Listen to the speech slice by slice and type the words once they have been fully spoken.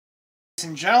Ladies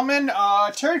and gentlemen,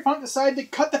 Terry Funk decided to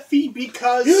cut the feed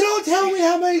because... You don't tell me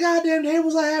how many goddamn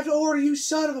tables I have to order, you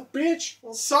son of a bitch.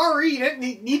 Well, sorry, you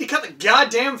didn't need to cut the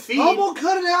goddamn feed. I'm gonna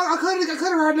cut it out. I'll cut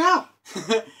it right now.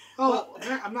 Oh,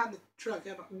 I'm not in the truck,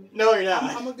 am I? No, you're not.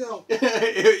 I'm gonna go.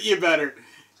 You better.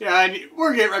 Yeah, and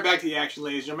we're getting right back to the action,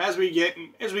 ladies and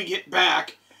gentlemen. As we get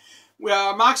back,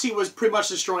 Moxie was pretty much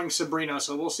destroying Sabrina,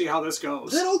 so we'll see how this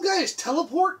goes. That old guy is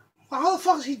teleport? How the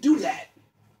fuck does he do that?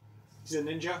 He's a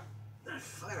ninja?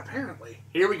 Apparently.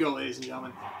 Here we go, ladies and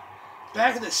gentlemen.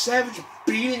 Back in the savage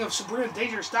beating of Sabrina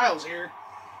Dangerous Styles here.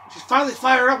 She's finally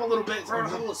fired up a little bit, throwing a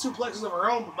couple of suplexes of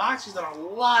her own, but Moxie's done a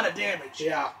lot of damage.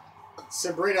 Yeah.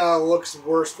 Sabrina looks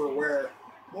worse for wear.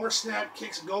 More snap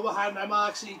kicks go behind by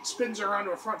Moxie, spins her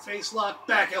onto a front face lock,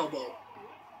 back elbow.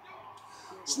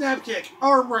 Snap kick,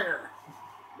 arm wringer.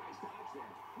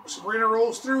 Sabrina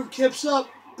rolls through, kips up,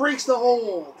 breaks the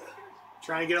hold.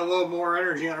 Trying to get a little more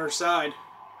energy on her side.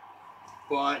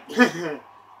 But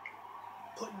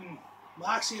putting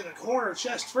Moxie in the corner,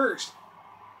 chest first.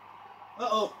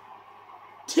 Uh-oh.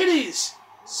 Titties!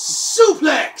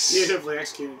 Suplex! Beautifully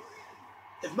executed.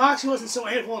 If Moxie wasn't so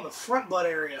handful in the front butt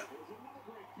area,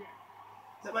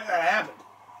 that might not have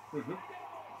happened.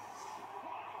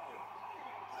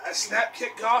 That snap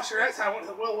kick cost her that time. Went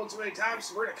to the well one too many times.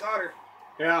 Sabrina caught her.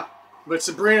 Yeah, but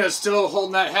Sabrina's still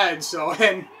holding that head, so,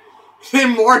 and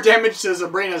more damage to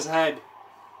Sabrina's head.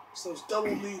 So those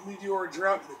double meteor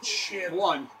drop to the chin.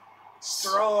 One.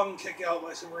 Strong kick out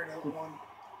by Sabrina. One.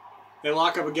 They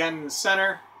lock up again in the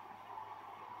center.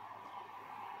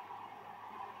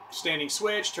 Standing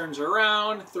switch, turns her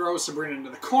around, throws Sabrina into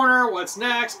the corner. What's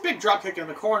next? Big drop kick in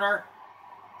the corner.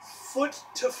 Foot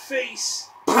to face.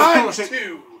 Times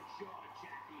two.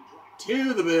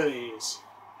 To the booties.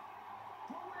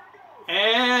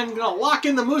 And gonna lock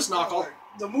in the moose knuckle.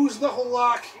 The moose knuckle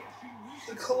lock.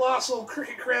 The colossal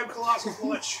cricket crab colossal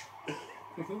clutch.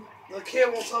 The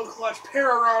camel toe clutch.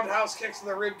 Pair of roundhouse kicks to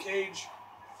the rib cage.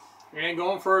 And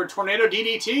going for a tornado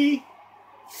DDT.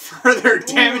 Further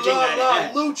damaging that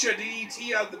head. Lucha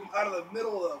DDT out of the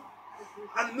middle of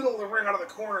the ring, out of the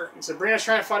corner. And Sabrina's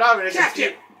trying to fight out of it. It's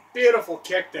a beautiful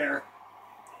kick there.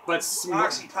 But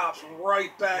Moxie pops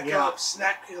right back up.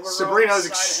 Snap. Sabrina's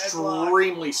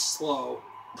extremely slow.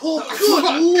 Pull.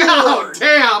 Good lord! God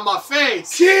damn, my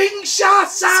face! King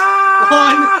shots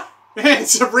One. And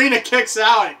Sabrina kicks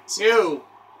out at two.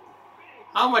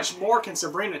 How much more can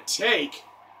Sabrina take?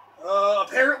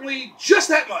 Apparently just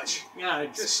that much. Yeah,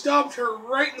 just stomped her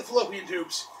right in the fallopian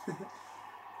tubes.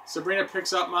 Sabrina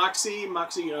picks up Moxie.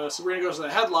 Sabrina goes to the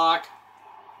headlock.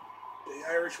 Big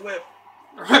Irish whip.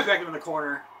 Right back into the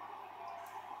corner.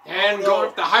 And going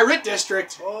up the high risk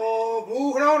district. Oh,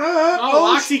 moving on up.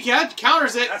 Oh, Moxie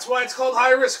counters it. That's why it's called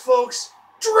high risk, folks.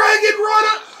 Dragon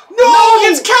Run. No,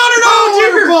 it's countered. Oh,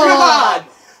 dear God.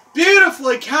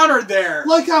 Beautifully countered there.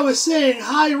 Like I was saying,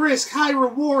 high risk, high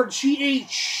reward. She ate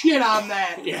shit on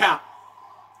that. Yeah.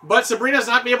 But Sabrina's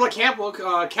not been able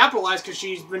to capitalize because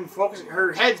she's been focusing.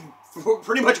 Her head's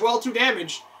pretty much well too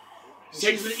damaged.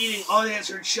 She's been eating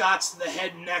unanswered shots to the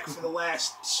head and neck for the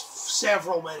last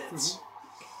several minutes.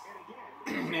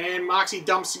 And Moxie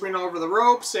dumps Sabrina over the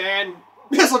ropes and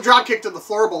missile drop kick to the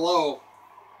floor below.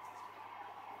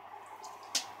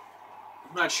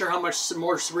 I'm not sure how much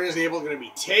more Sabrina's going to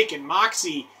be taken.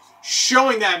 Moxie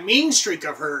showing that mean streak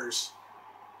of hers.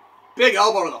 Big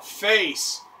elbow to the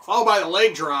face, followed by the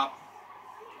leg drop.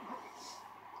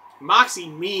 Moxie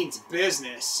means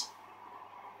business.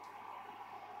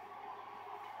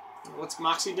 What's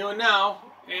Moxie doing now?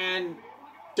 And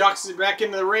ducks it back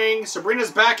into the ring. Sabrina's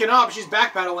backing up. She's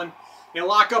backpedaling. They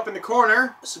lock up in the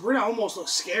corner. Sabrina almost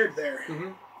looks scared there.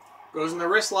 Goes in the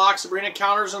wrist lock. Sabrina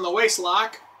counters in the waist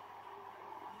lock.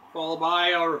 Followed by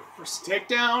a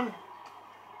takedown.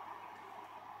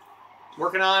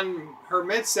 Working on her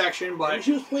midsection, but maybe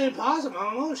she was playing positive.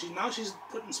 I don't know. Now she's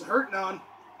putting some hurting on.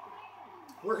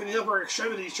 Working the upper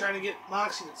extremities, trying to get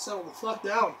Moxie to settle the fuck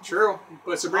down. True,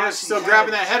 but Sabrina's still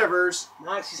grabbing that head of hers.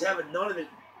 Moxie's having none of it.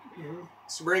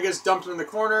 Sabrina gets dumped in the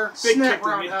corner. Big kick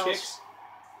to mid kicks.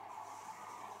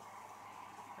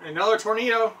 Another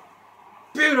tornado.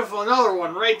 Beautiful, another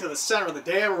one right to the center of the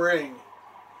damn ring.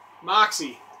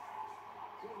 Moxie.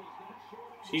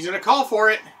 She's going to call for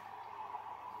it.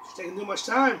 She's taking too much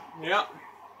time. Yep.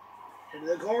 Into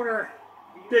the corner.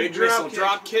 Big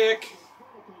drop kick.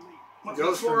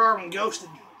 Goes forearm and ghosted.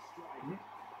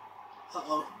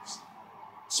 Uh-oh.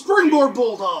 Springboard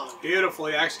Bulldog.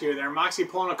 Beautifully executed there. Moxie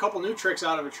pulling a couple new tricks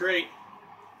out of a trait.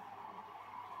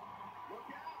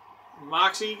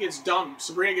 Moxie gets dumped.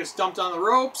 Sabrina gets dumped on the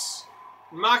ropes.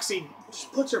 Moxie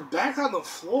just puts her back on the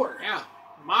floor. Yeah.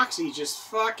 Moxie just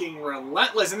fucking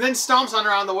relentless, and then stomps on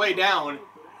her on the way down.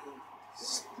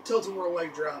 Tilt-a-whirl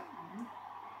leg drop.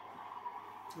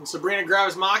 And Sabrina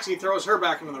grabs Moxie, throws her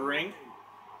back into the ring.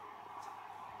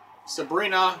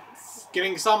 Sabrina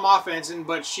getting some offense in,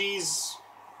 but she's...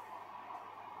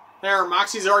 There,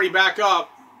 Moxie's already back up.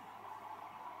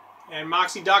 And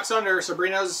Moxie ducks under.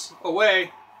 Sabrina's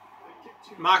away.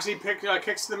 Moxie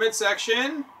kicks to the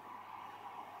midsection.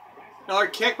 Another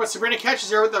kick, but Sabrina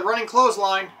catches her with the running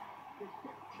clothesline.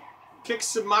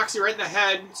 Kicks Moxie right in the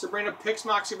head. Sabrina picks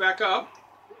Moxie back up.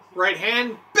 Right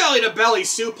hand, belly-to-belly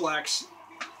suplex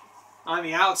on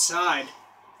the outside.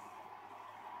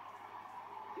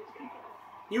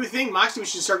 You would think Moxie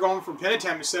should start going for pin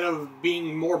attempt instead of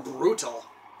being more brutal.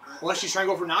 Unless she's trying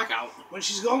to go for knockout. When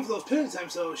she's going for those pin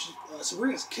attempts, though,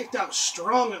 Sabrina's kicked out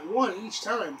strong at one each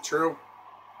time. True.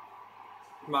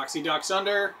 Moxie ducks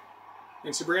under.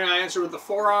 And Sabrina answers with the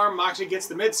forearm. Moxie gets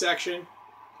the midsection.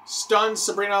 Stuns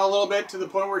Sabrina a little bit to the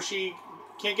point where she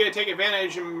can't get to take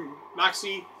advantage. And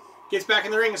Moxie gets back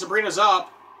in the ring and Sabrina's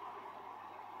up.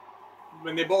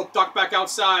 When they both duck back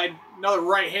outside. Another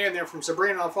right hand there from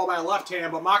Sabrina, followed by a left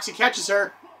hand. But Moxie catches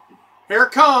her. Here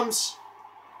it comes.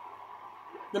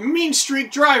 The mean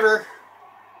streak driver.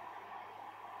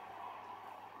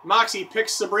 Moxie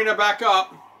picks Sabrina back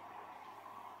up.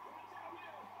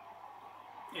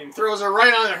 And throws her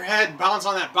right on her head, bounce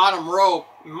on that bottom rope.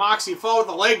 Moxie followed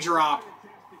the leg drop.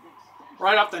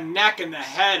 Right off the neck and the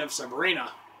head of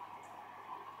Sabrina.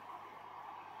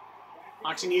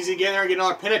 Moxie needs to get in there and get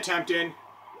another pin attempt in.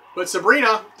 But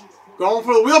Sabrina going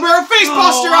for the wheelbarrow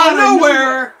facebuster out of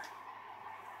nowhere.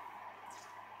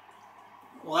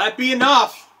 Will that be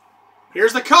enough?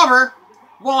 Here's the cover.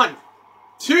 1,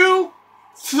 2,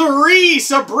 3.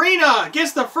 Sabrina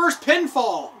gets the first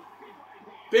pinfall.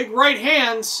 Big right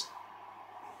hands.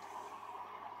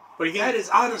 But that is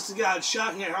honest to God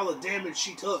shocking at how the damage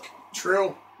she took.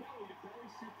 True.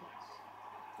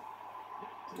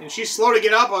 And she's slow to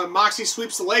get up, but Moxie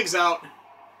sweeps the legs out.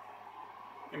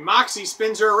 And Moxie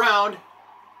spins her around.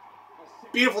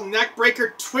 Beautiful neck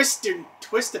breaker, twisted.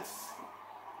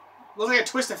 Looks like a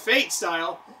twist of fate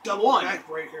style. Double 1, neck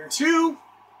breaker. 2,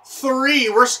 3.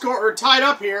 We're tied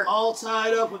up here. All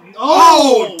tied up with.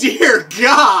 Oh dear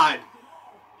God!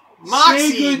 Moxie,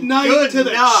 say good night to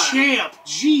the champ.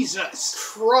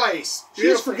 Jesus Christ! She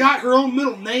just forgot her own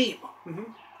middle name.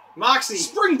 Moxie.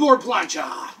 Springboard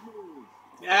plancha.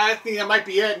 Yeah, I think that might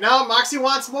be it. No, Moxie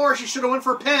wants more. She should have went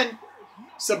for a pin.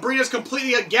 Sabrina's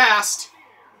completely aghast.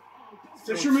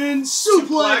 Fisherman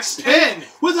suplex pin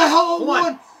with a hell of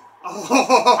one.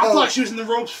 Oh. I thought she was in the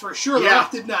ropes for sure. The ref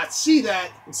did not see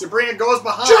that. And Sabrina goes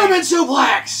behind. German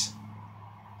suplex.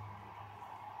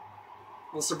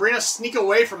 Will Sabrina sneak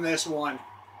away from this one?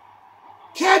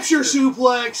 Capture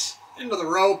suplex. Into the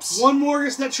ropes. One more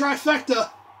gets that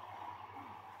trifecta.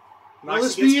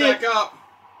 Moxie gets back up.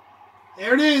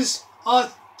 There it is. A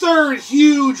third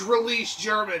huge release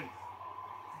German.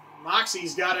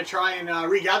 Moxie's got to try and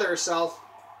regather herself.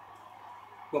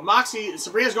 But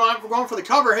Sabrina's going for the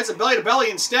cover, hits a belly-to-belly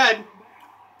instead.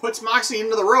 Puts Moxie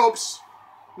into the ropes.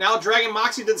 Now dragging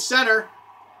Moxie to the center.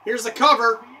 Here's the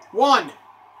cover. 1.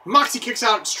 Moxie kicks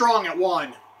out strong at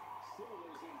 1.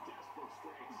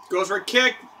 Goes for a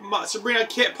kick. Sabrina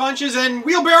punches and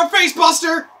wheelbarrow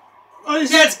facebuster.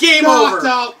 That's game over. Knocked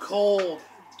out cold.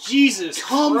 Jesus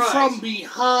Come Christ. from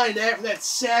behind after that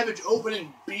savage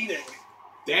opening beating.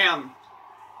 Damn.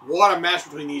 What a match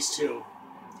between these two.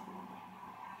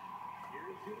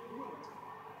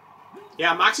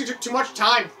 Yeah, Moxie took too much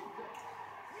time.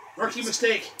 Rookie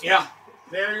mistake. Yeah.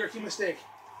 Very rookie mistake.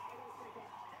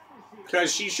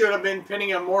 Because she should have been pinning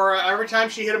him more. Every time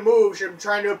she hit a move, she should have been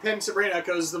trying to pin Sabrina.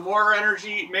 Because the more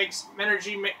energy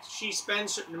she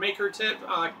spends to make her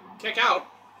kick out,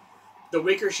 the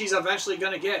weaker she's eventually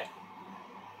going to get.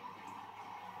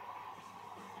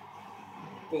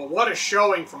 Well, what a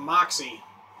showing from Moxie.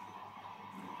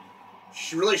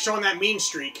 She's really showing that mean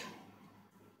streak.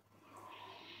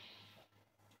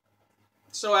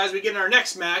 So as we get in our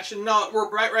next match, and we're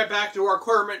right back to our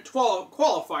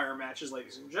qualifier matches,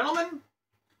 ladies and gentlemen.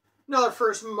 Another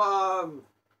first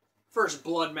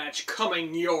blood match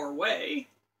coming your way.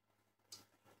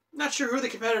 Not sure who the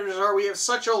competitors are. We have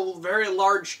such a very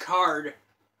large card.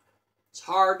 It's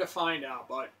hard to find out,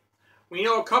 but we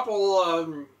know a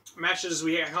couple matches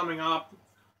we have coming up.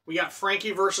 We got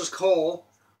Frankie versus Cole.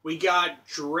 We got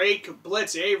Drake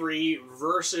Blitz Avery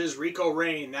versus Rico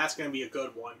Rain. That's going to be a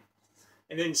good one.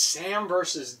 And then Sam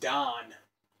versus Don.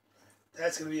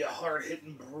 That's going to be a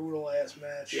hard-hitting, brutal-ass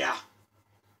match. Yeah.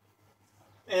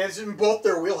 And it's in both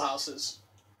their wheelhouses.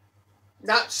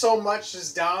 Not so much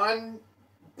as Don,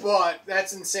 but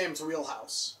that's in Sam's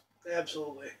wheelhouse.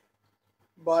 Absolutely.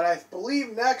 But I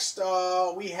believe next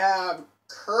we have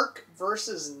Kirk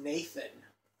versus Nathan.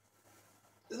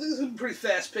 I think this is pretty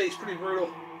fast-paced, pretty brutal.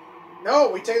 No,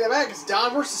 we take that back. It's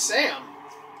Don versus Sam.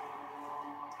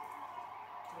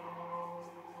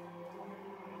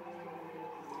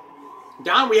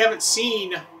 Don we haven't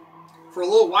seen for a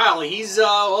little while. He's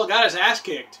got his ass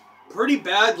kicked pretty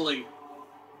badly.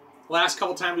 Last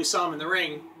couple times we saw him in the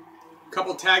ring. A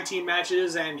couple tag team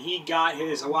matches, and he got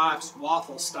his wife's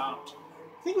waffle stomped.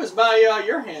 I think it was by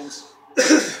your hands.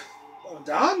 Oh,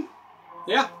 Don?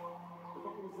 Yeah.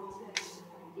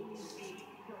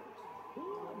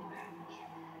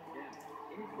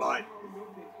 But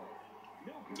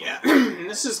yeah,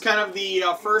 this is kind of the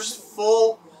first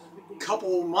full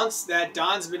couple months that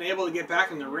Don's been able to get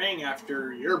back in the ring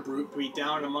after your brute beat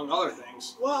down, among other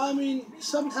things. Well, I mean,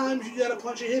 sometimes you gotta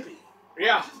punch a hippie.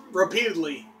 Yeah,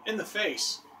 repeatedly in the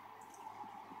face.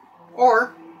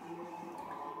 Or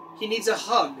he needs a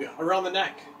hug around the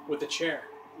neck with a chair.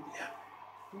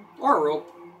 Yeah. Or a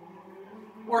rope.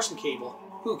 Or some cable.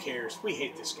 Who cares? We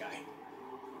hate this guy.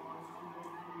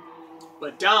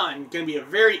 But Don, going to be a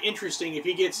very interesting if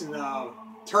he gets in the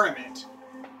tournament.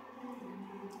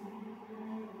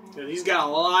 He's got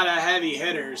a lot of heavy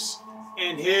hitters.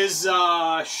 And his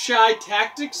shy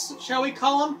tactics, shall we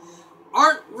call them,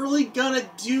 aren't really going to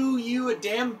do you a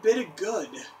damn bit of good.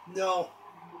 No.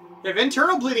 If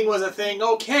internal bleeding was a thing,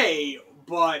 okay.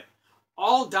 But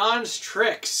all Don's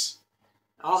tricks,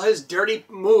 all his dirty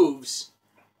moves,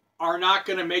 are not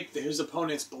going to make his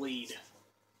opponents bleed.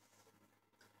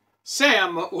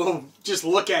 Sam will just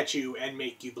look at you and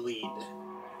make you bleed.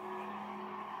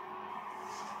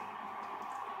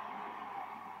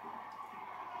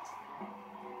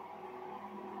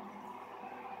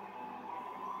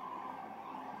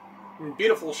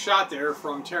 Beautiful shot there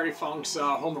from Terry Funk's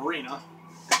home arena.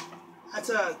 That's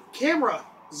a camera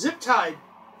zip-tied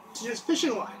to his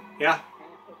fishing line. Yeah.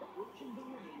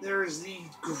 There's the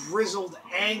grizzled,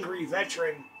 angry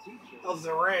veteran of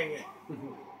the ring,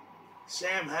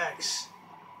 Sam Hex.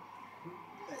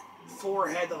 That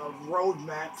forehead of a road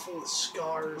map full of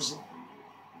scars.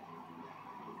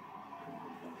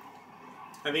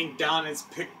 I think Don has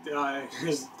picked,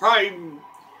 is probably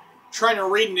trying to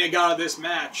renege out of this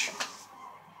match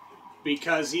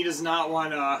because he does not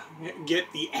want to get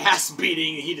the ass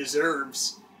beating he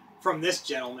deserves from this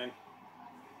gentleman.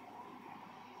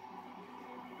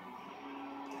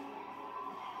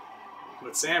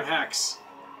 But Sam Hex,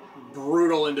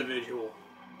 brutal individual.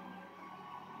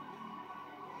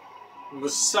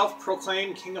 Was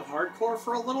self-proclaimed king of hardcore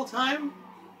for a little time.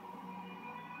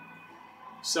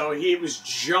 So he was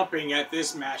jumping at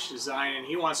this match design, and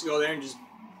he wants to go there and just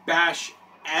bash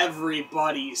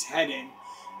everybody's head in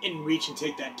and reach and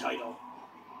take that title.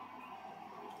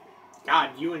 God,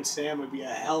 you and Sam would be a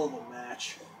hell of a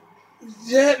match.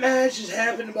 That match has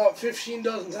happened about 15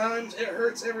 dozen times. It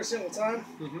hurts every single time.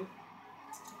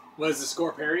 Was the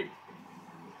score parried?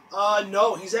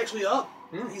 No, he's actually up.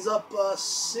 Hmm. He's up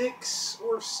 6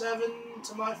 or 7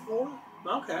 to my 4.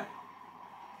 Okay.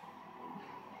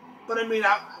 But I mean,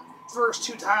 first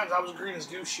 2 times I was green as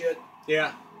goose shit.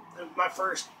 Yeah. My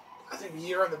first, I think,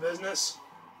 year in the business,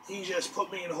 he just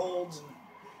put me in holds. And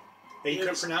That you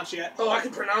couldn't pronounce yet? Oh, I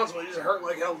could pronounce, but it just hurt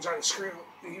like hell trying to scream.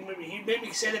 He made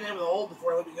me say the name of the hold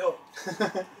before I let me go.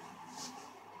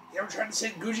 You ever tried to say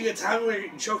Gucci a time where you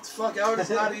can choke the fuck out? It's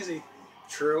not easy.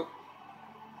 True.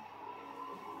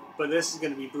 But this is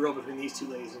going to be brutal between these two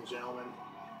ladies and gentlemen.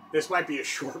 This might be a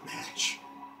short match.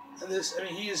 And this, I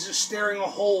mean, he is just staring a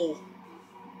hole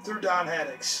through Don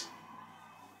Haddix.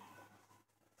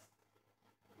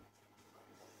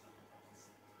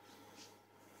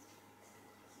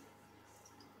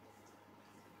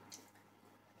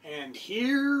 And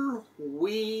here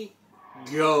we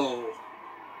go.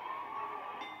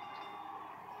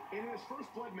 In his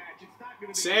first blood match, it's not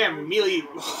going to be Sam immediately...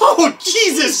 Oh,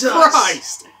 Jesus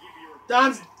Christ!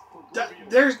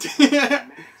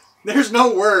 There's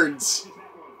no words.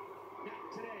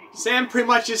 Sam pretty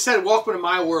much just said, "Welcome to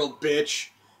my world, bitch."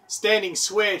 Standing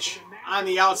switch on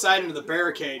the outside into the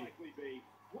barricade.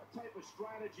 What type of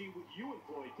strategy would you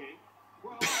employ, Kate?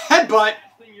 Well, Headbutt.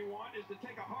 thing you want is to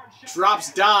take a hard shot.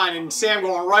 Drops Don, and Sam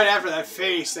going right after that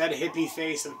face, that hippie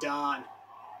face of Don.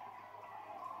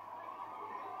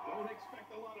 Don't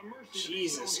expect a lot of mercy.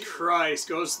 Jesus Christ.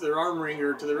 Goes to the arm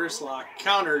wringer, to the wrist lock.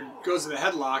 Countered, goes to the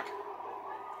headlock.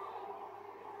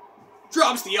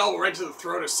 Drops the elbow right to the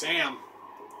throat of Sam.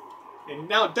 And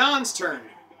now Don's turn.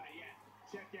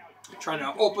 Trying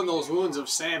to open those wounds of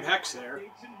Sam Hex there.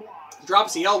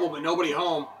 Drops the elbow, but nobody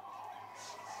home.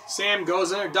 Sam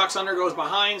goes in, ducks under, goes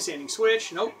behind, standing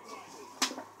switch. Nope.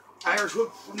 Irish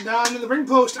whip from down to the ring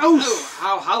post. Oh!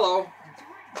 Ow, hello.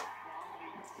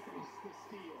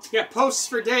 Yeah, posts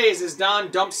for days as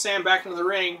Don dumps Sam back into the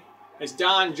ring. As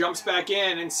Don jumps back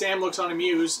in and Sam looks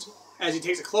unamused as he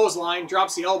takes a clothesline,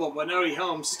 drops the elbow, but nobody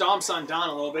home, stomps on Don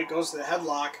a little bit, goes to the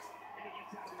headlock.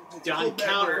 Don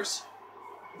counters.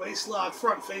 Waist lock,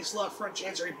 front face lock, front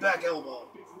chancery, back elbow.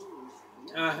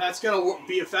 That's going to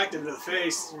be effective to the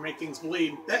face and make things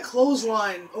bleed. That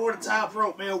clothesline over the top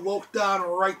rope, man, woke Don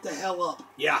right the hell up.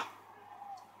 Yeah.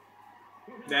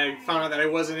 They found out that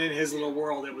it wasn't in his little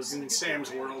world, it was in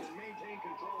Sam's world.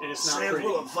 And it's not Sam's pretty.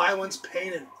 full of violence,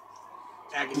 pain, and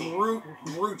Agony.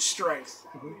 brute strength.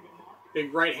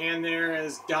 Big right hand there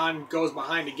as Don goes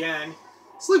behind again.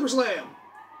 Sleeper slam.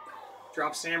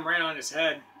 Drops Sam right on his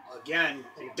head again.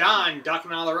 And Don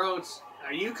ducking out of the ropes.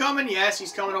 Are you coming? Yes,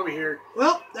 he's coming over here.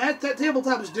 Well, that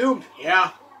tabletop is doomed. Yeah.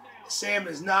 Sam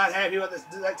is not happy about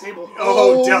that table.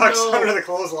 Oh, ducks no. under the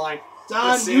clothesline.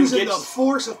 Don using the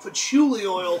force of patchouli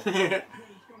oil.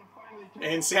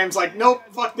 And Sam's like, nope,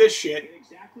 fuck this shit.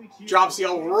 Drops the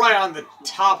elbow right on the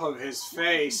top of his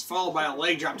face, followed by a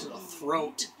leg drop to the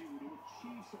throat.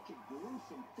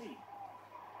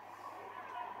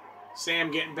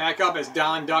 Sam getting back up as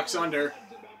Don ducks under.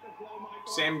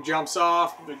 Sam jumps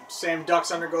off, but Sam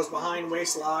ducks under, goes behind,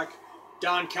 waist lock.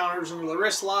 Don counters into the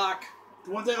wrist lock.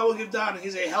 The one thing I will give Don,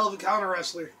 he's a hell of a counter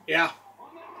wrestler. Yeah.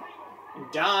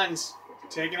 And Don's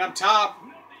taking up top.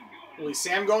 Will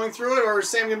Sam going through it, or is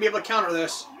Sam going to be able to counter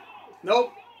this?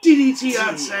 Nope. DDT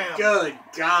on Sam. Good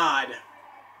God.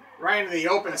 Right into the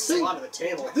open slot of the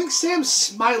table. I think Sam's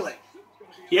smiling.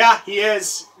 Yeah, he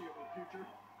is.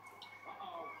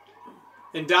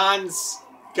 And Don's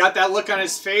got that look on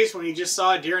his face when he just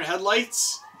saw a deer in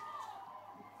headlights.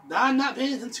 Don not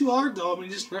paying anything too hard, though. I mean,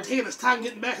 just taking his time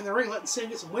getting back in the ring, letting Sam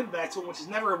get some wind back to him, which is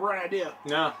never a bright idea.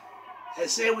 No.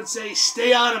 As Sam would say,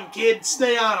 stay on him, kid,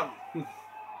 stay on him.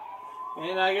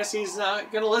 And I guess he's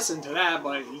not going to listen to that,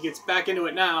 but he gets back into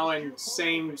it now, and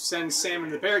Sam sends Sam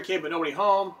into the barricade, but nobody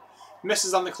home.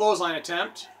 Misses on the clothesline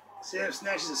attempt. Sam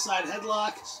snatches a side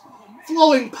headlock.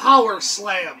 Flowing power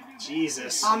slam.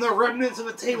 Jesus. On the remnants of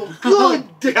the table.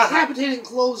 Good decapitating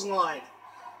clothesline.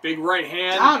 Big right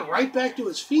hand. Don right back to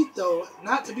his feet, though.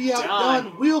 Not to be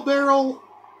outdone. Wheelbarrow.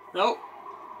 Nope.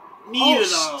 Knee to the...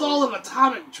 Stalling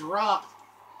atomic drop.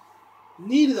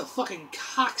 Knee to the fucking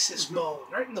coccyx bone.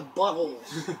 Right in the butthole.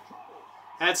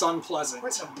 That's unpleasant.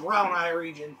 Right in the brown eye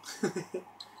region.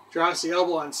 Drops the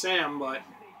elbow on Sam, but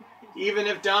even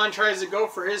if Don tries to go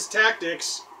for his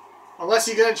tactics, unless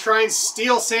he's going to try and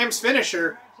steal Sam's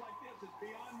finisher,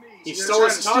 he stole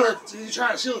his daughter. Is he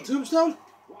trying to steal the tombstone?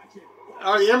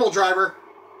 Or the Emerald Driver.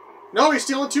 No, he's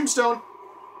stealing Tombstone.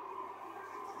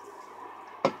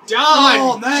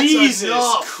 Don, Jesus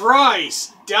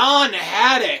Christ. Don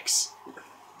Haddix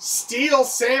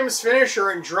steals Sam's finisher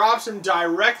and drops him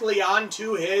directly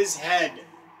onto his head.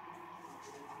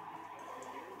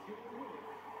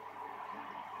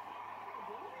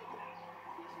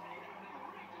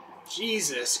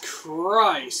 Jesus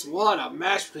Christ, what a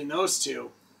match between those two.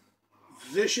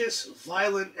 Vicious,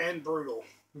 violent, and brutal.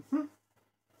 Mm-hmm.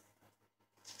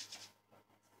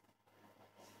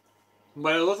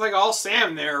 But it looked like all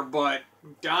Sam there, but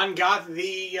Don got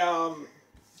the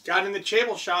got in the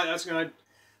table shot. That's going to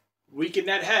weaken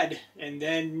that head, and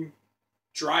then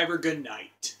Driver good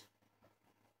night.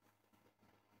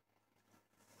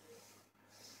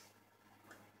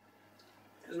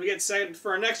 As we get set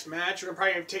for our next match, we're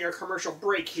probably going to take our commercial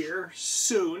break here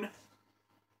soon.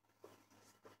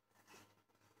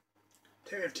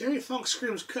 If Terry Funk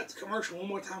screams cut the commercial one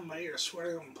more time in my ear, I swear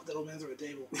I'm going to put that old man through the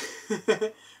table.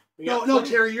 No,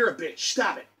 Terry, you're a bitch.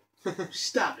 Stop it.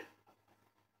 Stop it.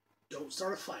 Don't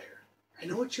start a fire. I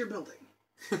know what you're building.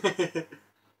 Weird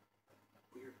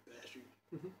bastard.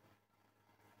 Mm-hmm.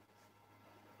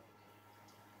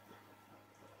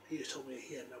 He just told me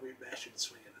he had no weird bastard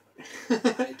swinging. I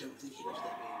don't think he knows what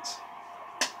that means.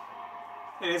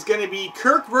 And it's going to be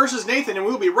Kirk versus Nathan, and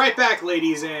we'll be right back,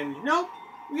 ladies. And nope,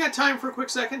 we got time for a quick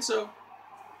second. So,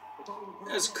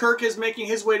 as Kirk is making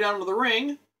his way down to the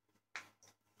ring,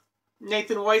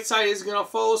 Nathan Whiteside is going to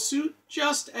follow suit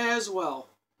just as well.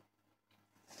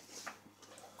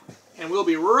 And we'll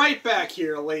be right back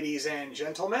here, ladies and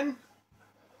gentlemen.